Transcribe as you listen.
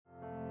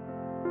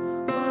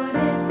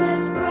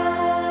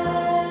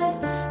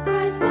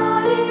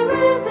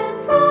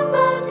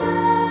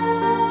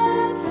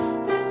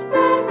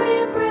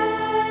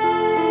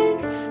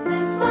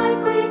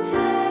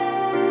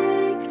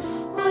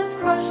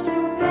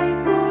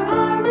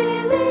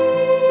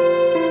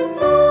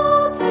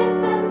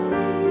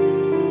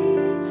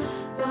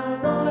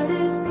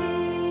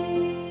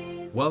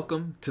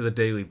Welcome to the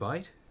Daily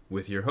Bite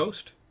with your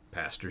host,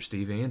 Pastor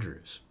Steve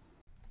Andrews.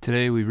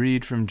 Today we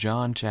read from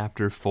John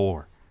chapter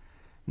 4.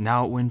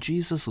 Now when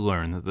Jesus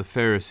learned that the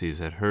Pharisees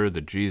had heard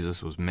that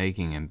Jesus was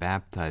making and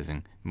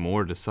baptizing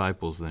more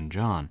disciples than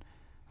John,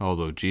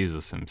 although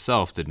Jesus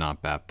himself did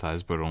not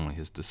baptize but only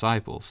his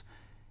disciples,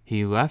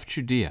 he left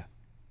Judea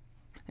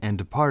and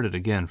departed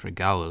again for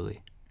Galilee.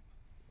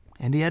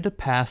 And he had to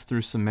pass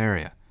through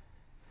Samaria.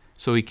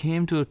 So he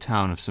came to a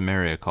town of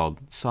Samaria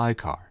called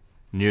Sychar,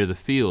 near the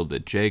field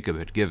that Jacob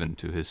had given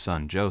to his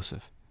son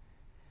Joseph.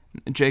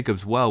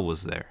 Jacob's well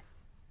was there.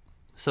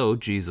 So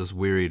Jesus,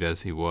 wearied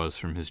as he was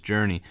from his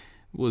journey,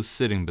 was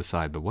sitting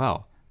beside the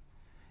well.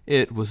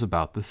 It was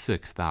about the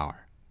 6th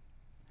hour.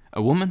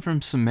 A woman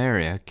from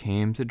Samaria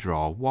came to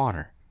draw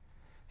water.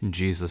 And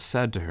Jesus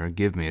said to her,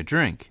 "Give me a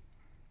drink,"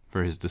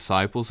 for his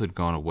disciples had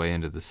gone away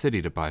into the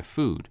city to buy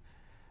food.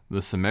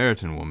 The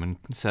Samaritan woman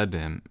said to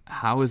him,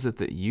 "How is it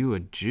that you, a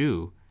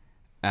Jew,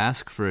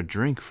 ask for a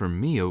drink from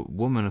me, a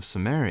woman of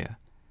Samaria?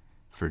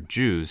 For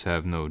Jews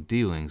have no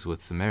dealings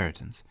with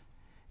Samaritans."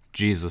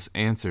 Jesus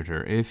answered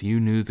her, "If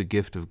you knew the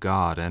gift of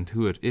God and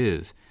who it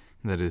is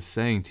that is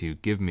saying to you,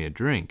 'Give me a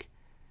drink,'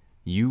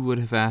 you would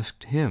have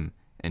asked him,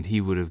 and he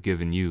would have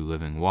given you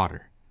living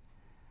water."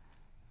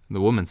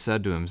 The woman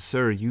said to him,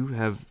 "Sir, you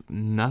have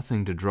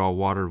nothing to draw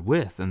water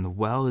with, and the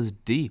well is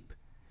deep.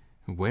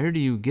 Where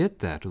do you get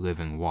that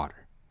living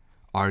water?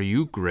 Are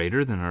you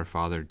greater than our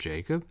father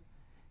Jacob?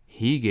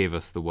 He gave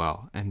us the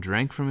well, and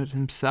drank from it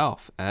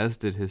himself, as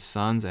did his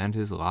sons and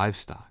his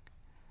livestock."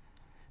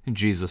 And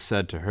Jesus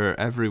said to her,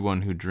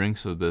 "Everyone who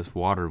drinks of this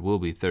water will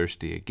be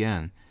thirsty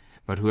again,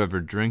 but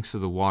whoever drinks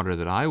of the water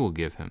that I will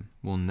give him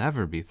will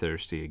never be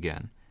thirsty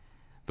again.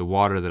 The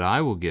water that I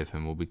will give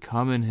him will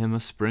become in him a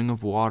spring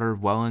of water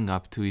welling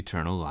up to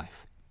eternal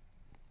life."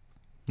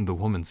 The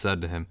woman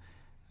said to him,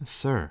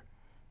 "Sir,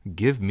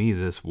 give me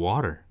this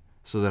water,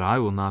 so that I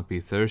will not be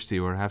thirsty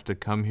or have to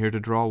come here to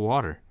draw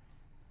water."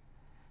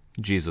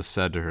 Jesus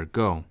said to her,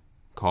 "Go,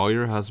 call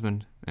your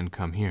husband and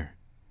come here."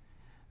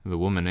 The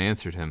woman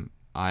answered him,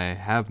 "I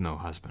have no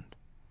husband."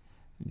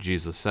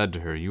 Jesus said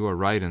to her, "You are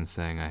right in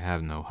saying, 'I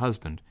have no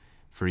husband,'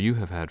 for you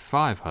have had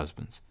 5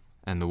 husbands,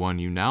 and the one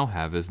you now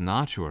have is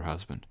not your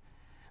husband.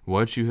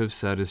 What you have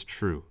said is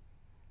true."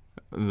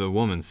 The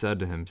woman said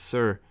to him,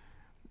 "Sir,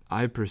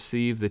 I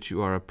perceive that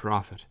you are a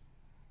prophet.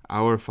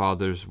 Our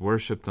fathers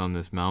worshipped on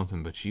this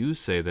mountain, but you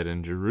say that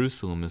in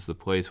Jerusalem is the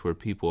place where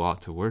people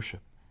ought to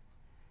worship."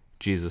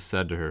 Jesus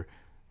said to her,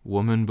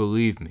 "Woman,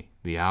 believe me,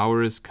 the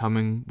hour is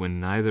coming when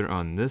neither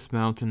on this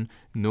mountain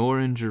nor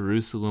in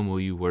Jerusalem will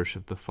you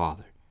worship the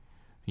Father.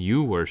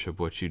 You worship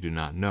what you do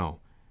not know.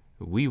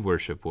 We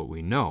worship what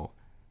we know,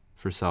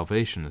 for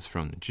salvation is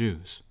from the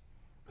Jews.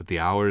 But the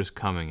hour is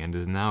coming, and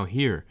is now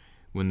here,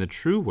 when the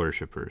true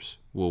worshippers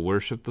will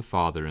worship the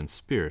Father in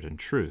spirit and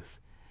truth,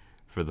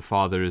 for the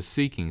Father is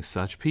seeking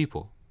such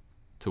people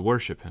to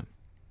worship him.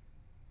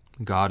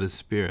 God is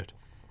spirit,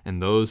 and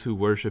those who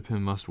worship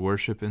him must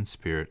worship in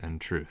spirit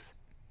and truth."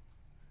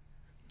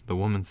 The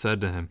woman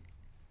said to him,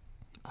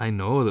 "I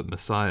know that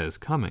Messiah is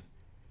coming,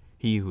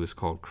 he who is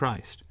called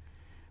Christ.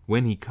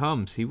 When he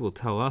comes, he will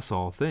tell us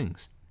all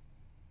things."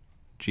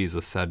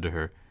 Jesus said to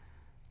her,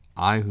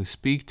 "I who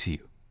speak to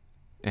you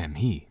am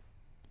he."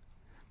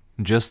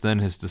 Just then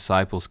his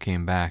disciples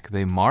came back.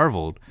 They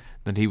marveled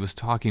that he was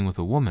talking with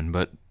a woman,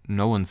 but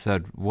no one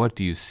said, "What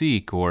do you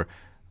seek?" or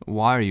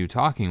 "Why are you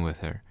talking with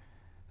her?"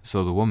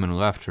 So the woman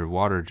left her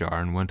water jar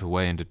and went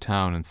away into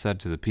town and said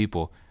to the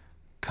people,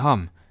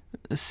 "Come,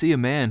 see a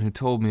man who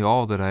told me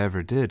all that I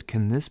ever did.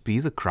 Can this be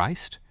the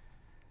Christ?"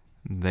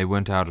 They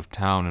went out of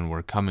town and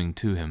were coming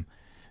to him.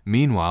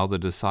 Meanwhile the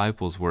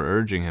disciples were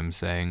urging him,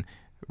 saying,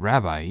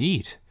 "Rabbi,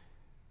 eat."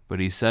 But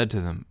he said to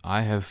them,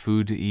 "I have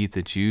food to eat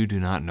that you do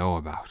not know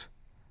about."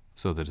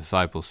 So the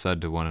disciples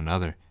said to one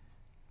another,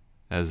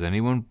 "Has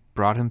anyone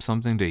brought him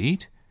something to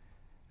eat?"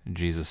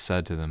 Jesus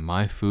said to them,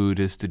 "My food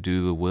is to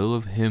do the will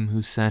of him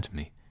who sent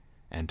me,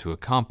 and to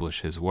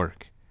accomplish his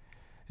work.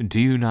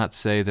 Do you not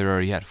say there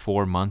are yet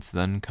 4 months,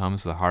 then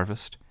comes the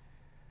harvest?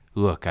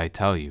 Look, I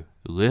tell you,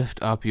 lift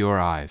up your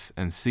eyes,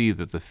 and see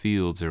that the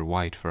fields are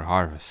white for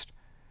harvest.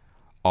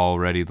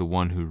 Already the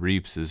one who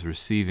reaps is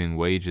receiving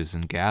wages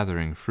and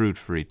gathering fruit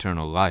for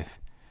eternal life,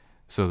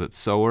 so that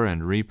sower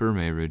and reaper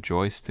may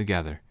rejoice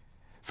together.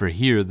 For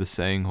here the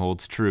saying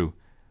holds true,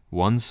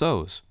 one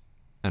sows,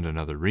 and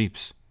another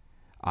reaps.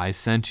 I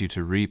sent you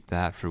to reap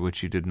that for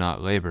which you did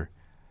not labor.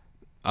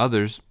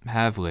 Others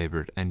have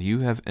labored, and you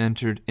have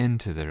entered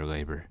into their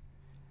labor."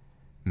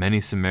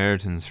 Many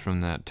Samaritans from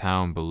that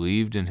town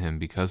believed in him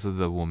because of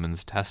the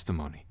woman's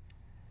testimony.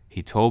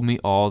 "He told me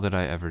all that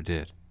I ever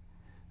did."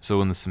 So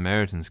when the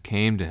Samaritans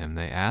came to him,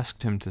 they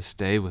asked him to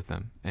stay with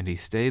them, and he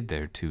stayed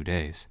there 2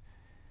 days.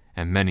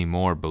 And many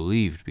more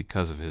believed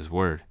because of his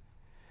word.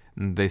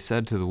 And they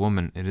said to the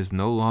woman, "It is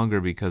no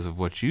longer because of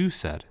what you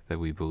said that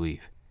we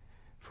believe.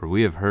 For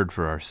we have heard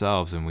for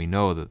ourselves, and we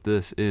know that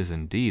this is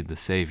indeed the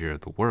Savior of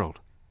the world."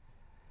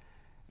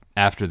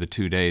 After the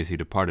 2 days he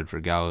departed for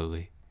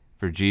Galilee,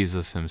 For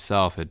Jesus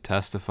himself had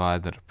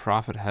testified that a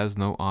prophet has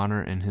no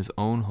honor in his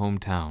own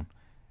hometown.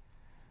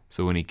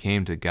 So when he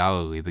came to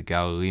Galilee, the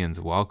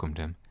Galileans welcomed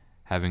him,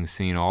 having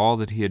seen all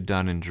that he had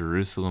done in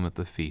Jerusalem at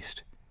the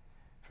feast,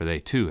 for they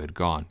too had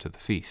gone to the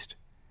feast.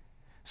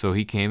 So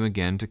he came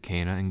again to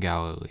Cana in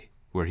Galilee,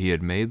 where he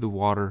had made the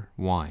water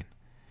wine.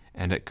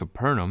 And at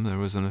Capernaum there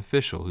was an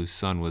official whose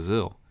son was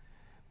ill.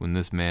 When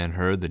this man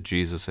heard that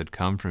Jesus had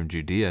come from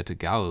Judea to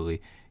Galilee,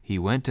 he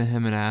went to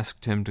him and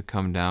asked him to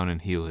come down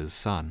and heal his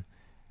son,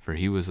 for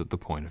he was at the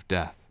point of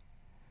death.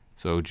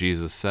 So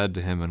Jesus said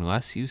to him,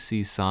 "Unless you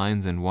see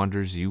signs and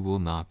wonders, you will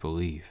not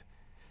believe."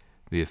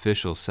 The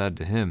official said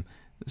to him,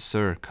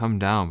 "Sir, come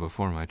down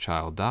before my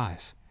child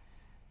dies."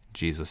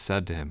 Jesus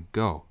said to him,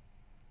 "Go,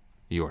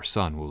 your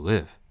son will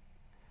live."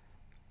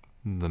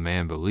 The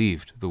man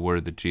believed the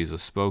word that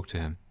Jesus spoke to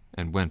him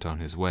and went on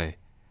his way.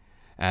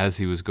 As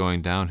he was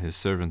going down, his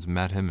servants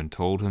met him and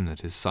told him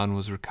that his son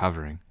was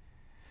recovering.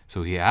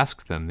 So he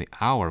asked them the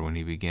hour when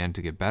he began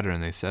to get better,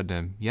 and they said to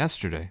him,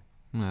 "Yesterday,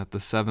 at the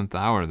 7th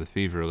hour, the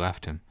fever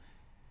left him."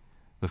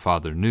 The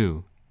father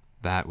knew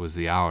that was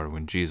the hour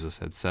when Jesus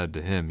had said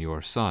to him,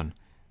 "Your son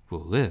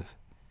will live."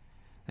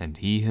 And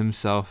he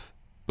himself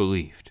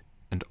believed,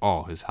 and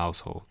all his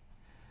household.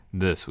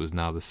 This was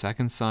now the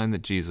second sign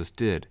that Jesus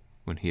did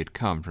when he had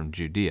come from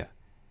Judea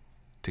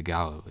to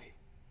Galilee.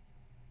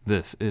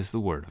 This is the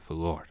word of the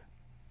Lord.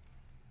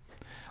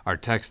 Our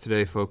text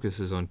today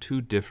focuses on two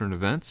different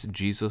events: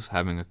 Jesus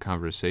having a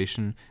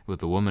conversation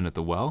with the woman at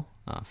the well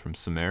from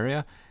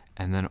Samaria,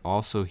 and then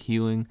also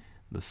healing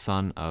the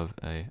son of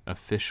an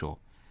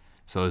official.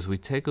 So as we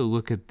take a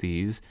look at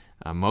these,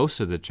 most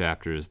of the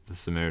chapter is the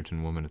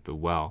Samaritan woman at the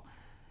well.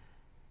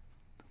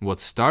 What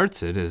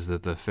starts it is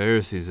that the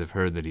Pharisees have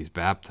heard that he's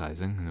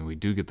baptizing, and we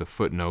do get the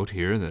footnote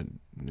here that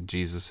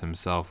Jesus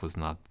himself was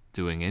not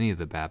doing any of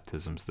the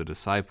baptisms, the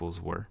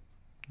disciples were.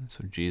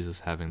 So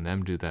Jesus having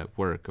them do that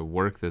work, a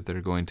work that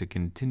they're going to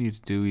continue to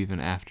do even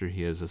after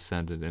he has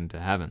ascended into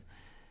heaven.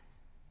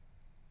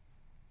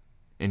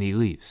 And he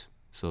leaves.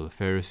 So the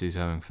Pharisees,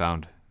 having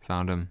found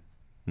him,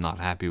 not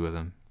happy with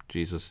him,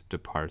 Jesus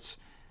departs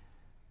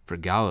for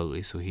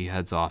Galilee, so he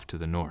heads off to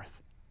the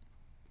north.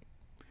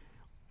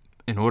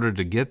 In order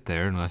to get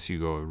there, unless you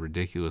go a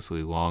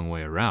ridiculously long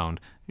way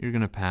around, you're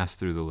going to pass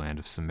through the land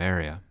of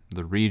Samaria,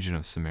 the region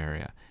of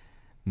Samaria.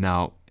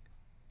 Now,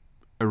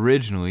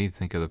 originally,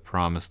 think of the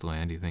Promised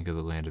Land, you think of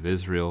the land of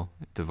Israel,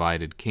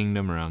 divided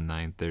kingdom around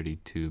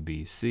 932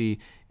 BC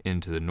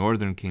into the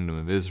northern kingdom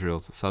of Israel,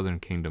 the southern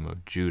kingdom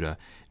of Judah.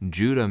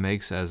 Judah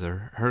makes as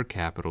her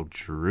capital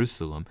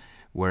Jerusalem,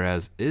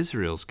 whereas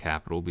Israel's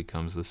capital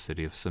becomes the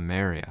city of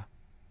Samaria.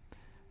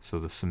 So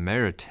the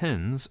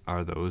Samaritans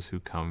are those who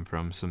come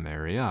from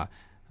Samaria,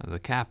 the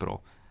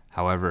capital.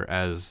 However,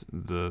 as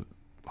the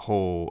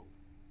whole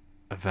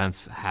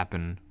events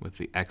happen with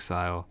the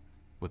exile,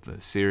 with the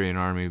Assyrian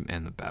army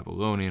and the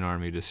Babylonian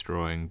army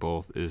destroying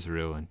both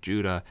Israel and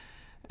Judah,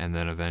 and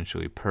then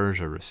eventually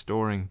Persia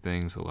restoring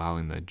things,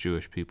 allowing the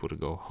Jewish people to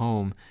go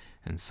home,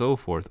 and so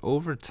forth.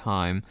 Over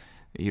time,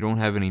 you don't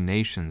have any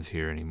nations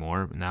here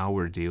anymore. Now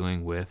we're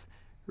dealing with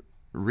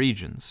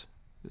regions.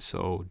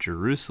 So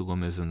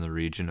Jerusalem is in the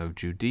region of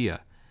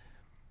Judea.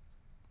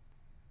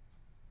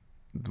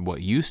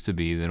 What used to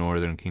be the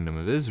northern kingdom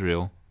of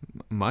Israel,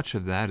 much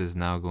of that is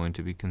now going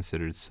to be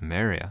considered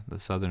Samaria, the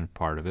southern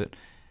part of it,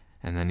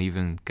 and then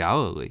even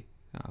Galilee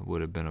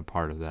would have been a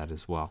part of that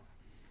as well.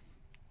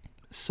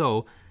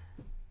 So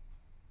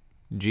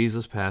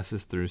Jesus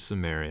passes through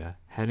Samaria,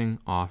 heading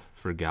off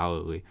for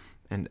Galilee,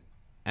 and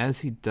as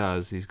he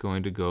does, he's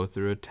going to go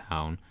through a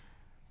town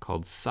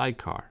called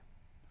Sychar.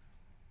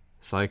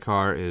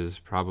 Sychar is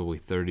probably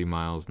 30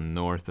 miles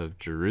north of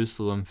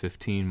Jerusalem,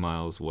 15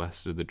 miles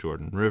west of the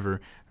Jordan River,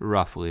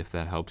 roughly, if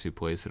that helps you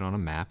place it on a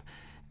map.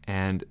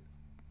 And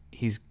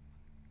he's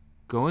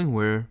going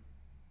where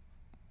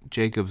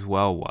Jacob's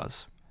well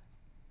was.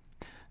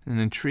 An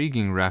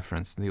intriguing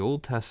reference. The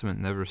Old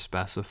Testament never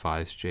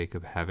specifies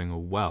Jacob having a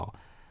well.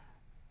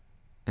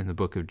 In the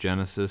book of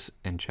Genesis,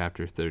 in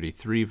chapter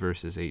 33,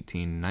 verses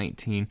 18 and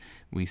 19,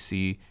 we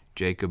see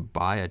Jacob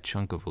buy a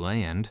chunk of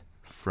land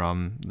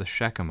from the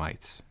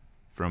Shechemites,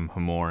 from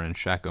Hamor and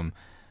Shechem,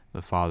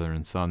 the father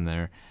and son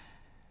there.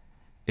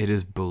 It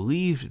is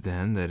believed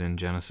then that in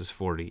Genesis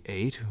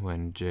 48,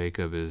 when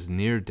Jacob is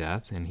near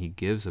death and he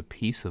gives a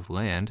piece of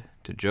land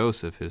to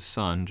Joseph, his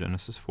son,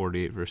 Genesis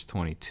 48, verse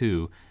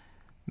 22,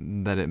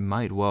 that it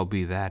might well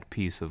be that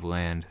piece of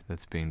land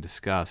that's being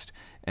discussed,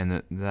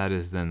 and that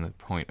is then the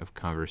point of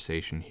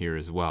conversation here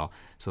as well.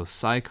 So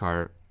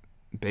Sychar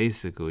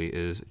basically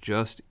is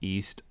just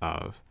east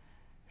of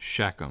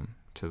Shechem,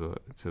 to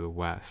the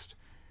west.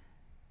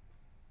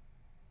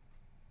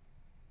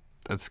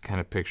 That's the kind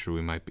of picture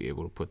we might be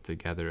able to put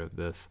together of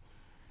this.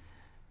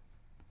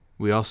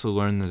 We also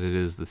learn that it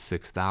is the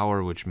 6th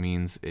hour, which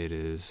means it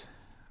is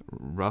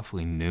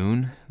roughly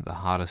noon, the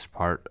hottest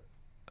part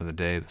of the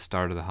day, the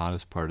start of the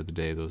hottest part of the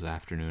day, those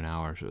afternoon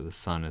hours where the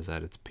sun is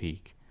at its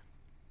peak.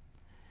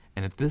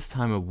 And at this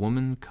time a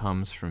woman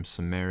comes from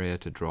Samaria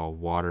to draw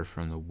water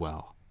from the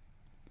well.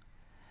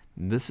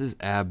 This is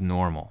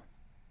abnormal.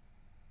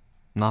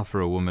 Not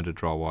for a woman to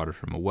draw water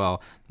from a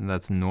well.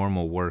 That's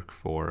normal work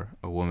for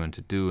a woman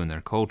to do in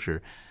their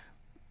culture.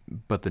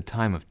 But the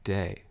time of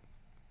day,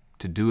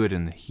 to do it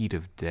in the heat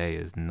of day,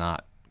 is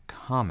not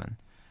common.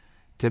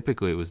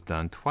 Typically, it was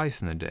done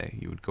twice in the day.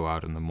 You would go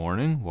out in the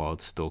morning while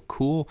it's still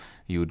cool.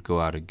 You would go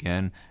out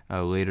again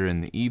later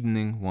in the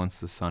evening once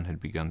the sun had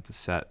begun to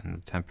set and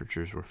the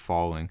temperatures were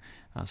falling,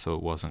 so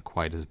it wasn't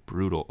quite as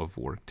brutal of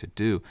work to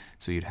do.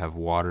 So you'd have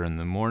water in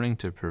the morning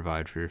to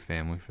provide for your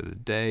family for the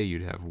day.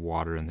 You'd have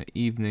water in the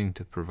evening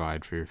to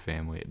provide for your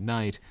family at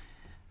night.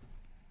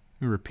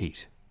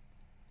 Repeat.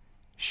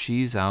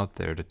 She's out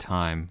there at a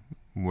time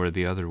where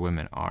the other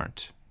women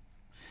aren't,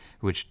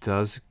 which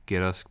does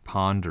get us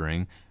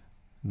pondering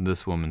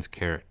this woman's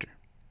character.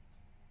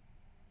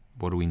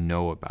 What do we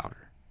know about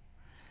her?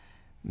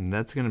 And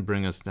that's going to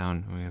bring us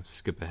down, we have to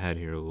skip ahead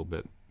here a little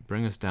bit,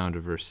 bring us down to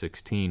verse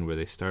 16, where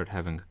they start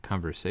having a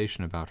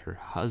conversation about her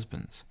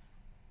husband.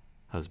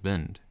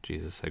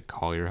 Jesus said,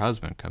 "Call your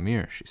husband, come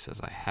here." She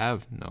says, "I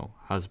have no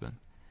husband."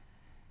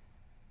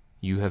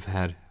 "You have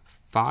had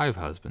 5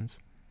 husbands,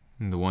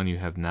 and the one you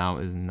have now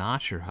is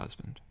not your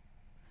husband."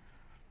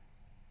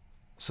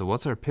 So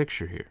what's our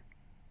picture here?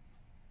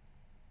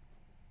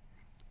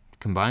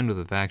 Combined with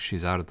the fact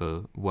she's out of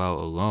the well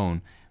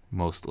alone,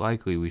 most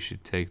likely we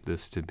should take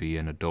this to be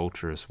an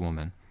adulterous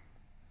woman,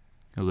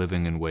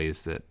 living in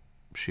ways that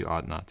she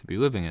ought not to be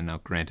living in. Now,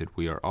 granted,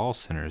 we are all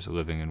sinners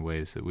living in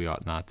ways that we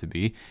ought not to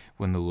be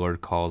when the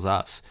Lord calls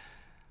us.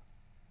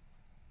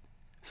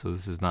 So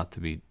this is not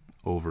to be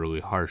overly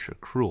harsh or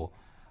cruel.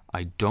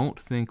 I don't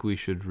think we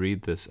should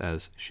read this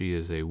as she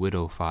is a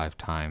widow 5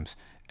 times,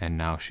 and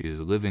now she is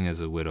living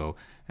as a widow,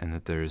 and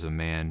that there is a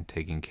man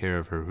taking care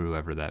of her,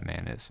 whoever that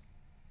man is.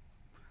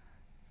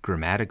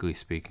 Grammatically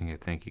speaking, I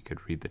think you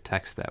could read the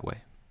text that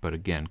way. But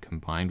again,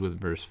 combined with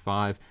verse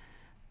 5,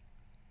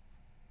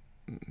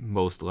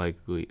 most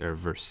likely, or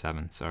verse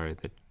 7, sorry,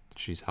 that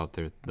she's out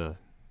there at the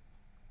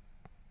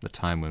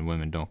time when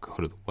women don't go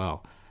to the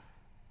well.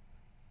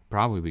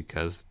 Probably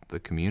because the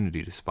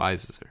community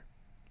despises her,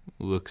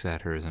 looks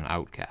at her as an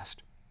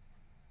outcast.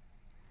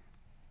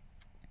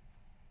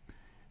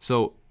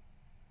 So,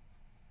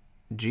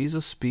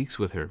 Jesus speaks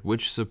with her,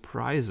 which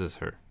surprises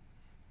her.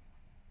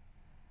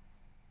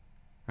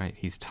 Right?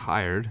 He's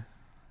tired.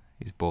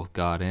 He's both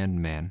God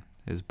and man.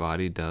 His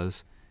body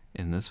does,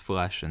 in this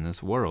flesh, in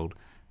this world,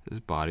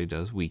 his body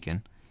does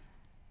weaken.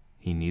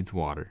 He needs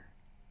water.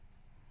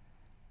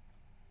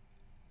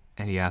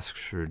 And he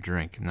asks for a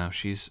drink. Now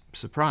she's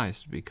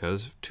surprised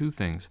because of 2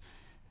 things.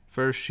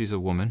 First, she's a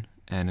woman,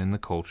 and in the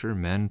culture,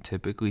 men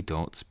typically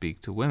don't speak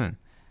to women.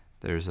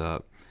 There's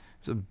a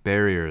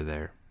barrier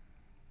there.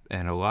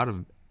 And a lot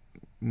of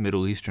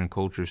Middle Eastern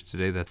cultures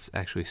today, that's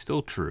actually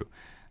still true.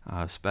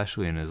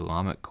 Especially in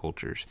Islamic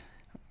cultures,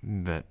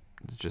 that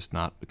it's just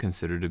not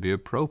considered to be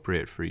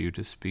appropriate for you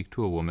to speak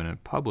to a woman in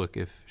public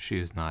if she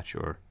is not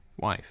your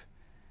wife.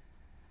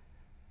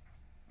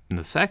 And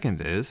the second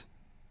is,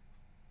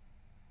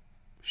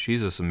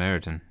 she's a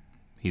Samaritan,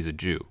 he's a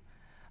Jew.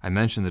 I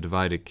mentioned the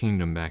divided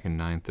kingdom back in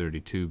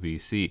 932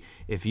 BC.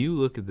 If you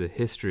look at the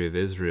history of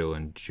Israel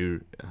and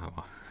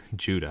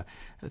Judah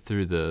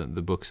through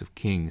the books of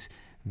Kings,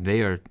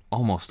 they are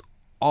almost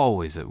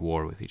always at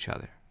war with each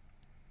other.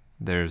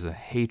 There's a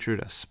hatred,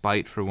 a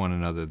spite for one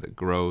another that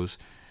grows.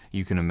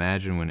 You can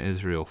imagine when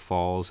Israel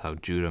falls, how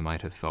Judah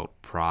might have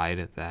felt pride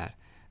at that,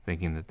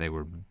 thinking that they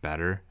were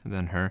better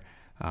than her.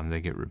 They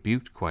get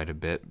rebuked quite a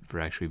bit for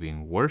actually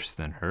being worse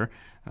than her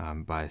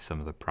by some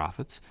of the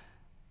prophets,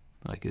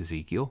 like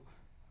Ezekiel.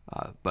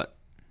 But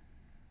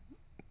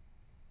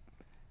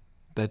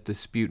that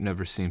dispute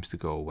never seems to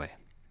go away.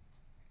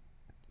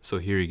 So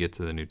here you get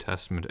to the New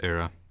Testament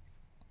era,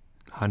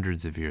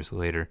 hundreds of years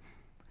later,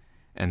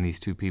 and these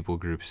 2 people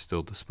groups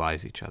still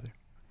despise each other.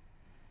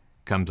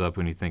 Comes up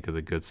when you think of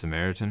the Good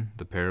Samaritan,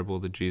 the parable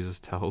that Jesus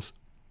tells.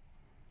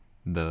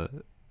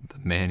 The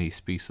man he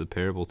speaks the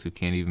parable to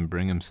can't even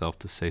bring himself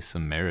to say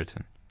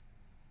Samaritan.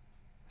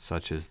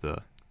 Such is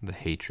the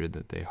hatred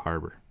that they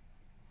harbor.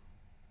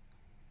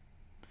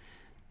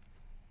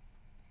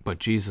 But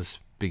Jesus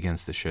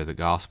begins to share the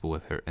gospel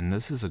with her, and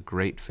this is a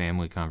great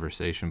family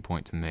conversation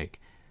point to make.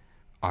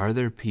 Are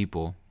there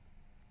people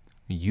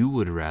you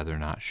would rather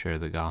not share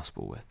the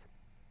gospel with?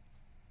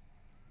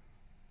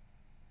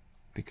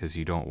 Because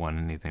you don't want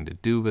anything to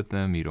do with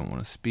them, you don't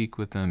want to speak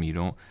with them,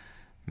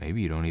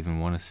 maybe you don't even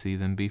want to see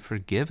them be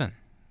forgiven.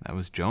 That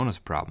was Jonah's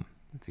problem.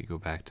 If you go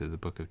back to the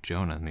book of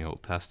Jonah in the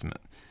Old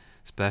Testament,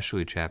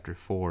 especially chapter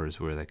 4 is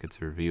where that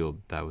gets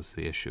revealed. That was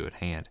the issue at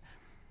hand.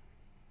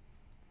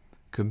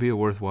 Could be a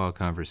worthwhile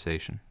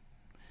conversation.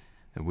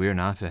 That we are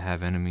not to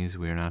have enemies,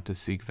 we are not to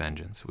seek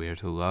vengeance. We are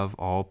to love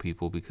all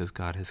people because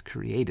God has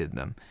created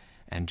them,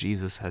 and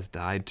Jesus has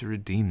died to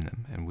redeem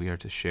them, and we are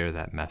to share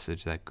that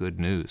message, that good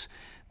news.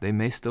 They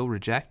may still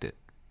reject it,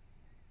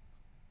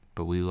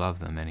 but we love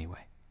them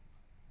anyway.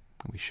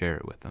 We share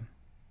it with them.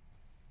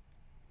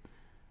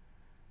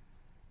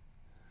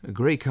 A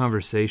great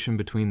conversation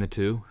between the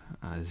two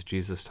as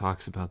Jesus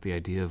talks about the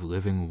idea of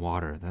living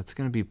water. That's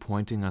going to be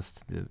pointing us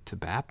to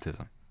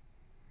baptism,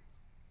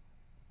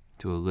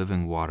 to a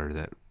living water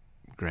that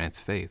grants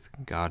faith.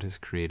 God has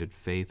created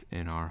faith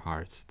in our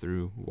hearts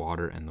through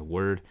water and the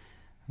Word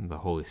and the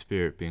Holy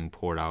Spirit being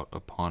poured out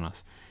upon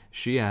us.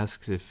 She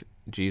asks if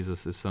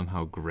Jesus is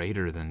somehow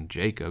greater than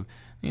Jacob.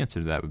 The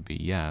answer to that would be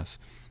yes,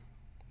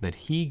 that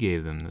he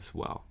gave them this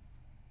well.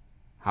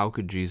 How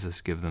could Jesus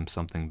give them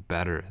something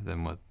better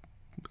than what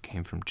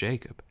came from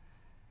Jacob?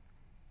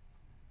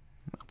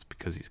 That's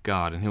because he's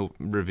God, and he'll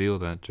reveal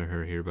that to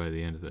her here by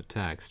the end of the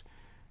text,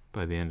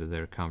 by the end of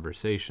their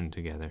conversation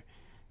together.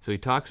 So he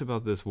talks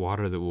about this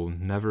water that will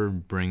never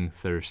bring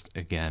thirst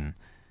again,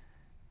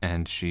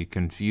 and she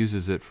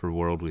confuses it for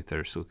worldly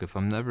thirst. Look, if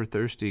I'm never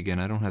thirsty again,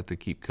 I don't have to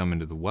keep coming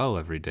to the well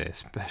every day,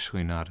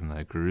 especially not in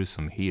the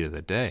gruesome heat of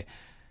the day.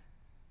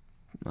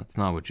 That's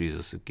not what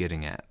Jesus is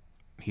getting at.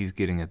 He's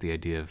getting at the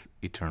idea of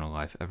eternal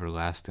life,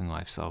 everlasting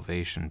life,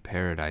 salvation,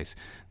 paradise,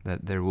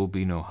 that there will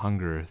be no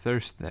hunger or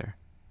thirst there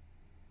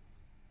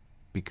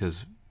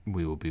because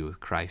we will be with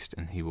Christ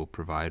and he will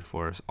provide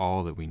for us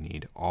all that we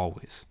need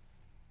always.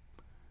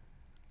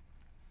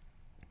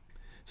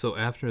 So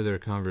after their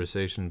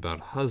conversation about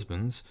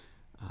husbands,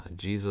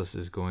 Jesus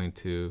is going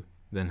to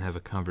then have a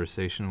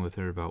conversation with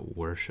her about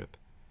worship.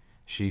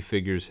 She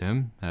figures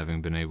him,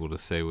 having been able to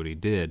say what he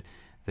did,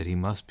 that he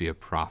must be a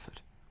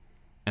prophet.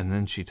 And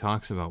then she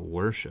talks about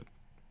worship,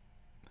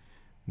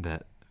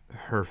 that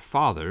her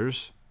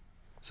fathers,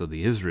 so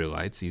the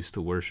Israelites, used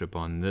to worship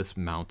on this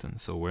mountain.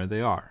 So where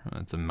they are,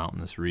 it's a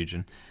mountainous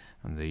region,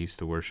 and they used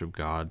to worship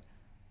God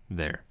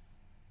there.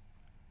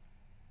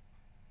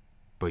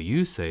 But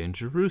you say in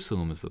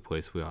Jerusalem is the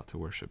place we ought to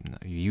worship. Now,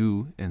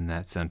 you, in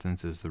that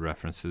sentence, is the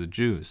reference to the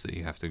Jews, that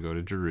you have to go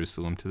to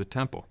Jerusalem to the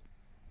temple.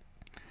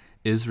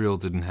 Israel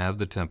didn't have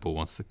the temple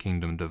once the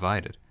kingdom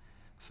divided.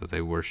 So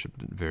they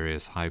worshipped at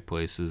various high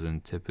places,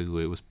 and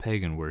typically it was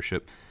pagan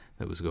worship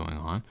that was going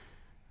on.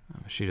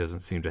 She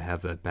doesn't seem to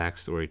have that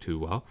backstory too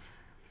well.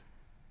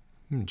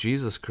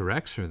 Jesus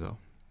corrects her, though,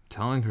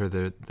 telling her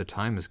that the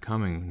time is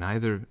coming,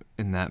 neither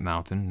in that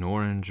mountain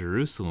nor in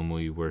Jerusalem will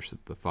you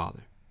worship the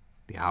Father.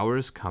 The hour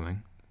is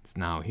coming, it's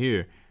now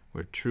here,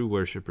 where true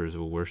worshipers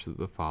will worship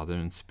the Father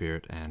in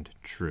spirit and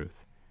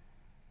truth.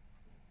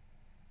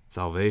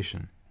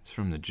 Salvation is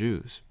from the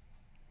Jews.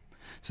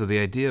 So the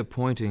idea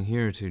pointing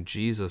here to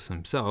Jesus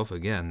himself,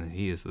 again, that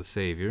he is the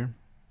Savior,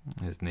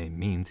 his name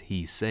means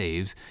he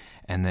saves,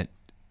 and that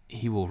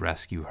he will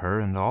rescue her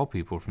and all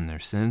people from their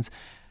sins,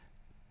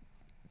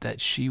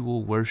 that she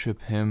will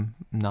worship him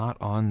not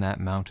on that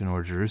mountain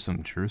or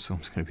Jerusalem.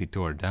 Jerusalem's going to be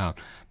torn down,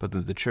 but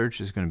that the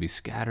church is going to be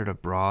scattered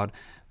abroad.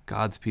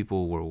 God's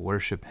people will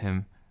worship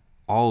him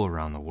all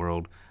around the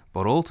world,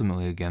 but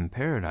ultimately, again,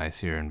 paradise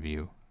here in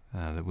view,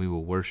 that we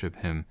will worship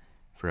him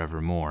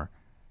forevermore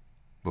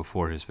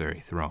before his very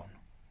throne.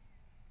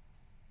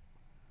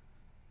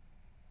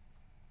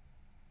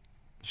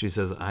 She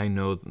says, I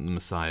know that the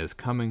Messiah is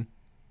coming.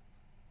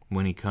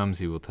 When he comes,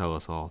 he will tell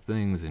us all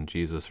things. And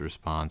Jesus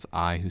responds,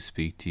 I who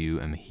speak to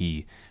you am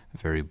he. A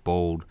very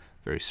bold,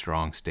 very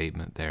strong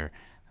statement there.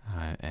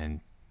 And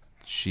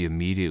she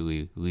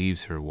immediately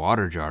leaves her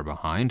water jar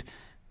behind,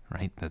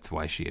 right? That's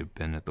why she had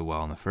been at the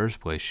well in the first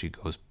place. She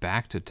goes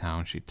back to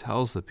town. She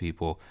tells the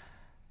people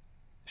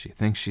she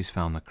thinks she's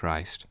found the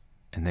Christ.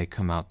 And they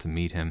come out to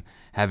meet him.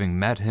 Having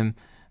met him,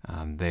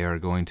 they are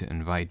going to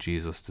invite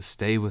Jesus to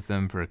stay with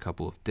them for a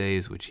couple of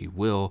days, which he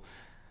will.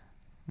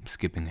 I'm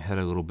skipping ahead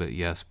a little bit,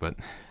 yes, but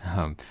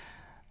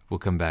we'll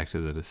come back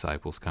to the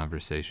disciples'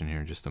 conversation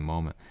here in just a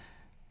moment.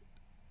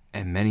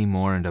 And many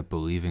more end up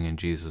believing in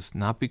Jesus,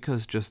 not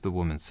because just the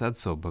woman said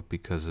so, but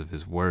because of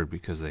his word,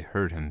 because they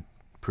heard him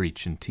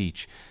preach and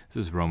teach.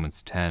 This is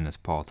Romans 10, as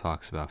Paul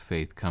talks about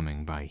faith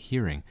coming by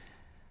hearing.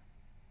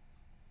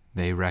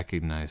 They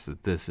recognize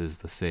that this is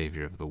the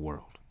Savior of the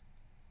world.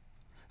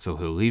 So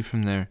he'll leave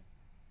from there,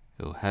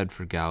 he'll head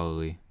for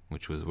Galilee,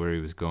 which was where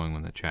he was going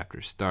when the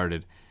chapter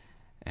started,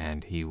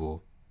 and he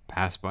will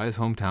pass by his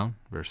hometown.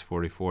 Verse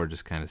 44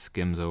 just kind of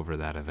skims over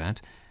that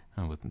event,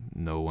 with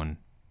no one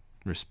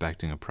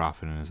respecting a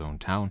prophet in his own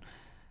town.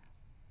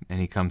 And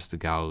he comes to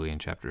Galilee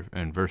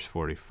in verse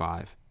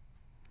 45.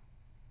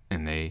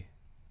 And they,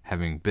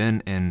 having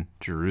been in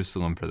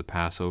Jerusalem for the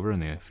Passover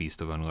and the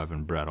Feast of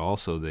Unleavened Bread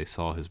also, they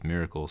saw his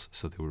miracles,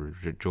 so they were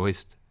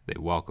rejoiced. They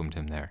welcomed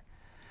him there.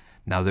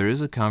 Now there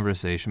is a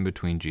conversation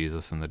between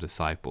Jesus and the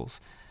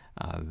disciples.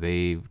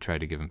 They try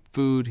to give him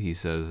food. He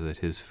says that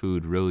his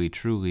food really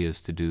truly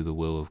is to do the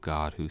will of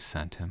God who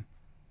sent him.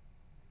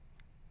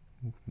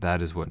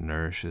 That is what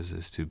nourishes,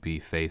 is to be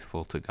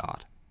faithful to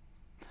God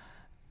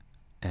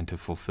and to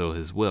fulfill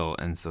his will.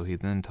 And so he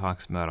then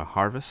talks about a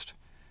harvest,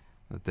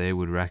 that they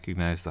would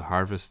recognize the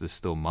harvest is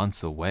still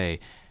months away,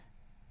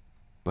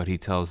 but he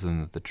tells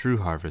them that the true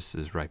harvest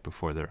is right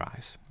before their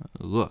eyes.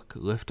 Look,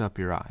 lift up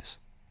your eyes.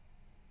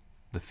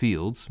 The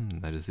fields,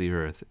 that is the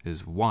earth,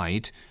 is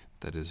white,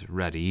 that is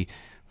ready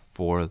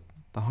for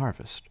the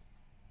harvest,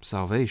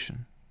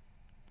 salvation.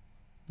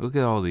 Look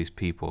at all these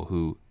people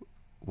who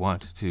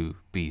want to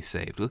be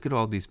saved. Look at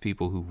all these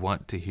people who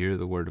want to hear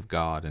the word of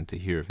God and to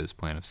hear of his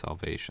plan of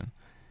salvation.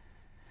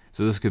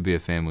 So this could be a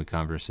family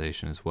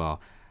conversation as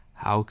well.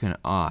 How can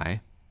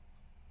I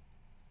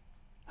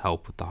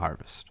help with the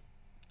harvest?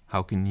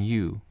 How can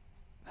you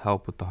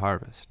help with the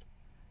harvest?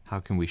 How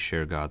can we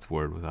share God's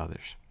word with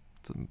others?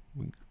 It's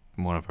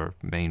one of our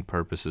main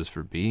purposes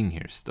for being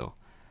here still.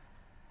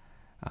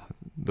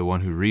 The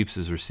one who reaps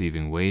is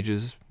receiving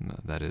wages,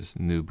 that is,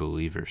 new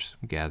believers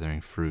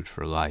gathering fruit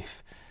for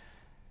life.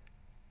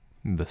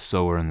 The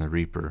sower and the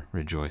reaper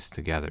rejoice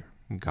together.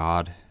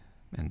 God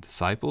and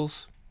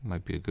disciples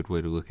might be a good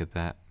way to look at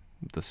that.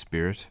 The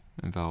Spirit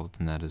involved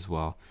in that as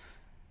well.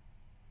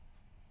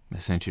 I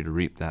sent you to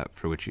reap that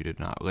for which you did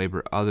not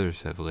labor.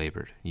 Others have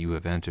labored. You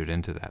have entered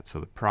into that. So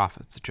the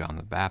prophets, John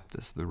the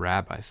Baptist, the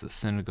rabbis, the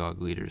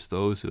synagogue leaders,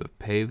 those who have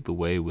paved the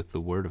way with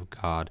the word of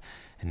God,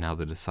 and now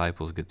the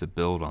disciples get to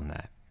build on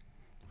that.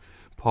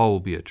 Paul will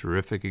be a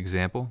terrific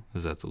example,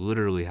 as that's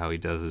literally how he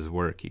does his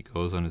work. He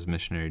goes on his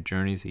missionary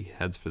journeys, he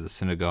heads for the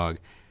synagogue,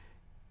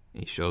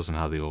 he shows them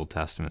how the Old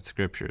Testament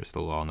scriptures,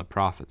 the law and the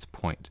prophets,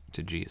 point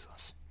to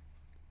Jesus.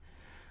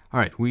 All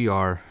right, we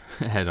are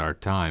at our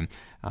time.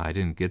 I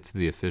didn't get to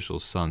the official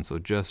son, so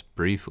just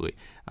briefly,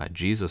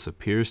 Jesus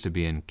appears to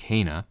be in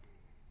Cana,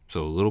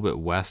 so a little bit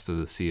west of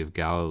the Sea of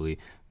Galilee,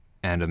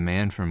 and a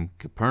man from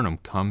Capernaum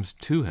comes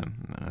to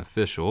him, an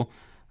official,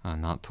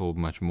 not told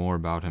much more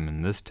about him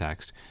in this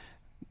text,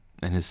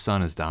 and his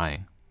son is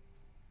dying.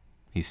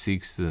 He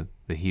seeks the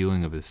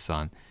healing of his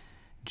son.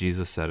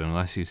 Jesus said,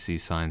 unless you see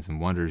signs and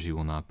wonders, you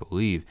will not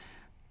believe.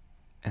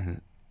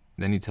 And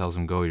then he tells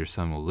him, go, your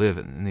son will live,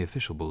 and the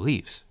official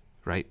believes.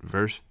 Right?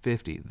 Verse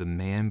 50, the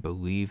man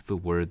believed the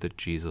word that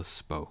Jesus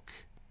spoke,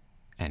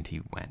 and he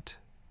went.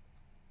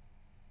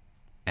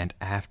 And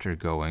after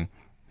going,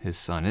 his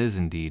son is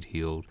indeed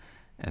healed,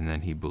 and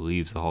then he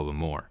believes all the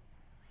more.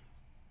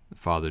 The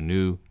father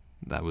knew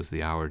that was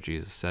the hour.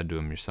 Jesus said to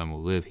him, your son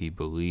will live. He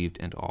believed,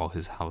 and all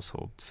his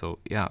household. So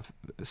yeah,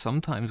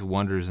 sometimes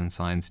wonders and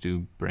signs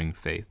do bring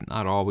faith.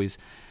 Not always.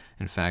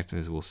 In fact,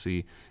 as we'll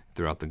see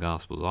throughout the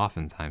Gospels,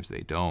 oftentimes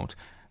they don't.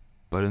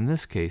 But in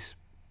this case,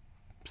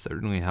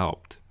 certainly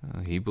helped.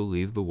 He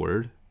believed the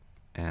word,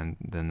 and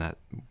then that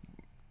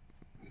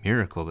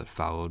miracle that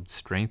followed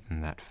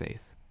strengthened that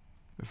faith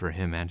for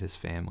him and his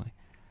family.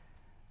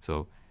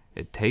 So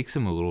it takes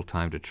him a little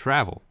time to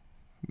travel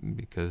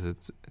because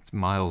it's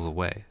miles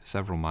away,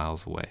 several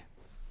miles away,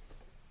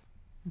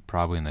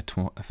 probably in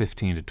the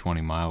 15 to 20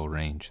 mile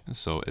range.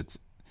 So it's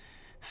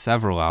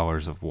several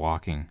hours of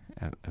walking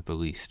at the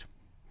least.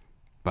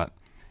 But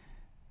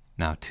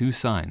now 2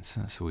 signs.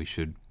 So we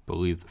should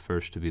believe the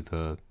first to be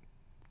the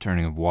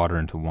turning of water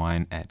into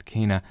wine at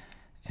Cana,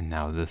 and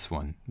now this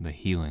one, the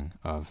healing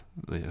of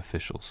the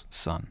official's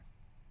son.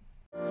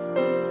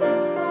 Is